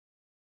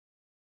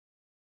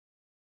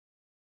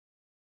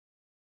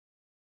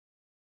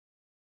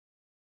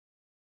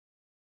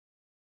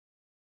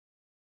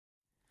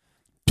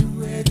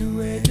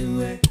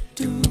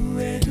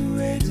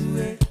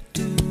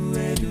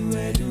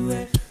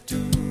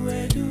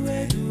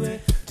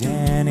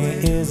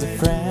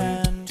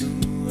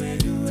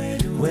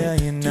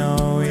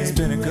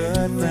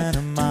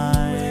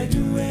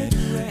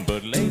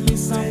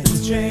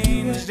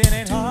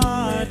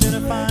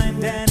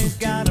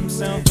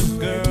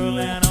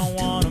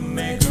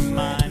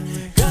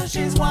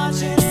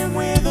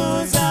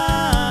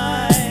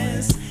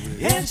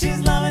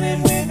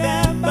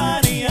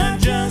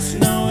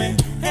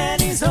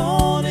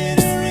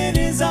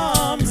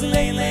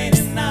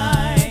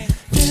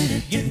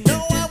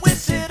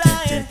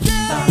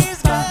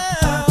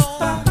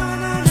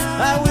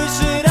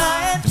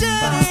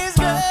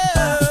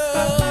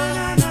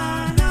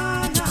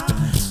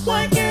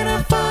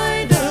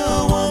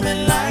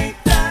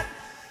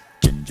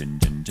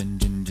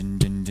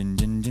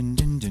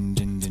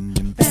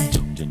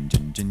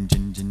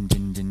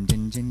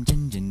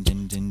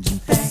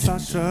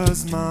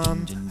Sasha's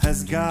mom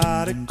has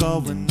got it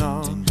going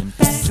on.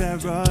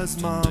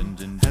 Sarah's mom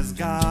has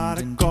got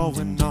it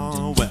going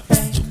on. Well,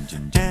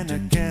 Anna,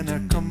 can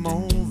I come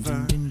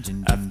over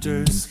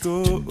after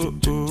school?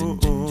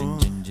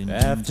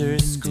 After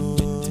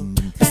school,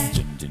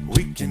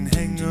 we can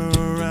hang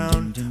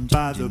around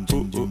by the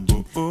pool.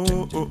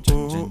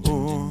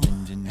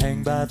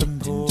 Hang by the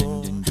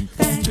pool.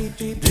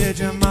 Did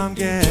your mom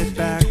get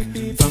back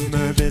from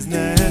her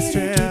business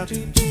trip?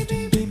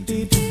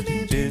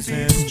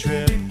 Business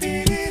trip.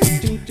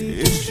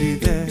 Is she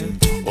there,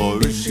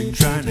 or is she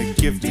trying to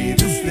give me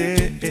the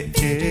slip?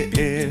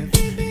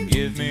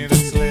 Give me the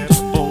slip.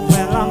 Oh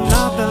well, I'm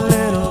not the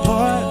little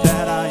boy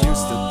that I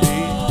used to be.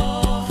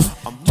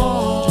 I'm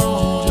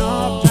all grown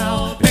up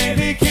now,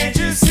 baby. Can't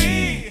you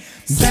see?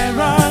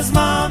 Sarah's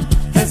mom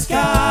has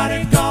got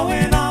it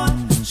going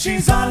on.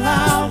 She's all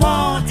I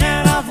want,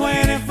 and I've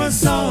waited for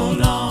so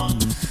long.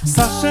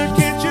 Sasha,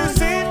 can't you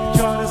see?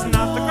 You're just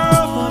not the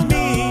girl for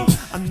me.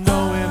 I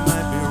know it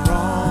might be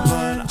wrong,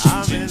 but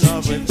I'm in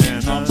love with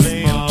Anna. I'll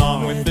play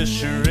along with the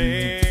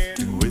charade.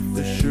 With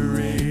the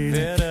charade.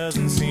 There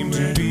doesn't seem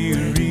to be a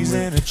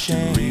reason to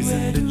change.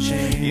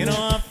 You know,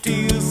 I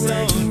feel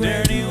so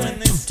dirty when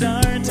they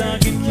start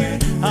talking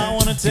cute. I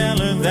wanna tell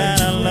her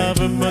that I love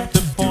her, but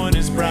the point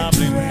is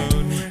probably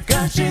moot.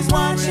 'Cause she's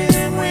watching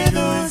him with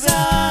those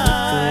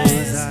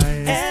eyes,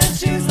 and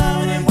she's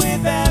loving him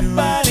with that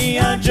body.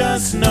 I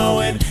just know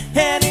it,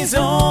 and he's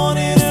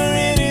holding her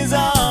in his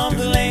arms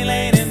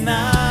late at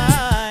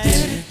night.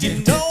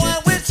 You know, I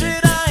wish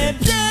that I had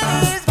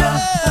Danny's girl.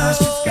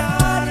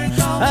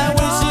 I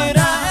wish that I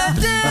had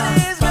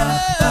Danny's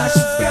girl.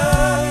 She's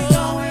got it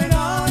going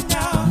on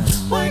now.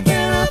 Why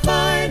can't I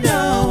find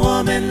a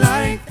woman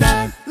like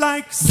that?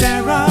 Like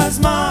Sarah's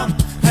mom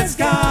has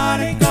got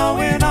it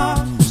going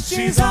on.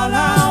 She's all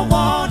I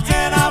want,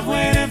 and I've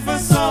waited for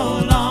so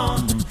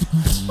long.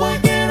 Why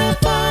can't I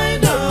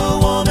find a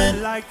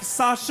woman like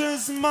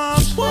Sasha's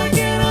mom? Why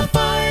can't I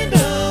find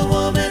a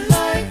woman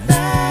like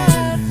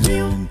that?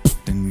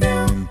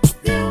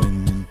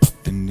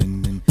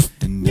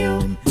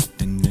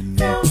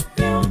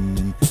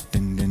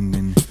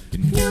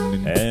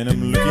 And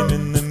I'm looking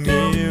in the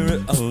mirror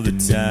all the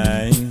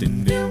time,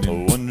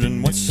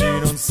 wondering what she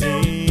don't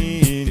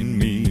see in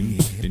me.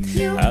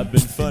 I've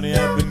been funny,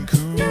 I've been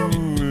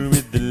cool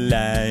with the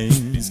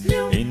lines.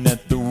 Ain't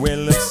that the way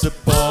love's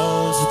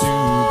supposed to be?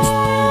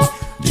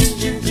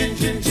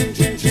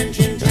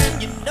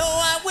 You know,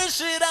 I wish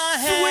that I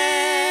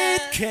had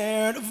sweet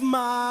care of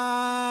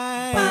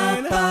mine.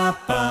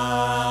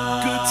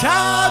 Good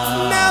times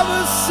never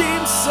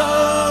seem so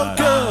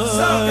good.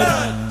 So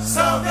good,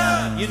 so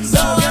good. You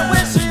know, I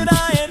wish that I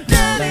had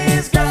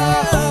Danny's girl.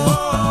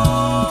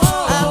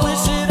 I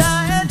wish that I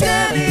had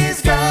Danny's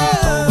girl.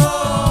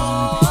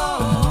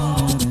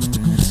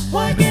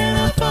 Why can't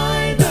I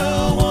find a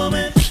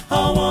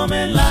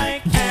woman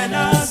like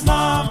Anna's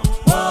mom?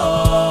 Whoa.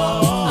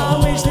 I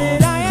wish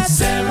that I had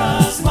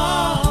Sarah's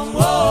mom.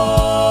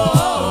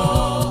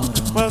 Whoa.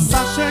 Well,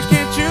 Sasha,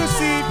 can't you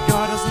see?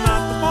 You're just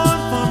not the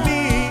one for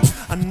me.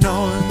 I know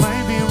it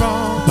might be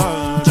wrong,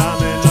 but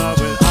I'm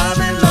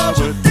in love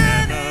with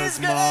Anna's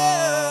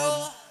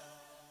mom.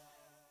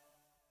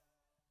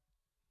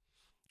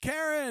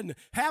 Karen,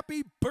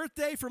 happy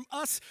birthday from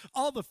us,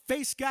 all the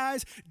Face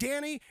guys.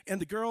 Danny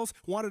and the girls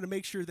wanted to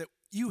make sure that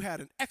you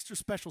had an extra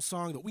special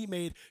song that we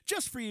made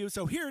just for you.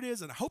 So here it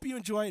is, and I hope you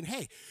enjoy it. And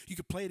hey, you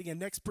can play it again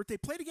next birthday.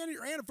 Play it again at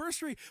your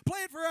anniversary.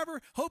 Play it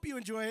forever. Hope you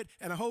enjoy it,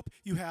 and I hope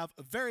you have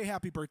a very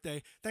happy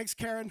birthday. Thanks,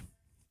 Karen.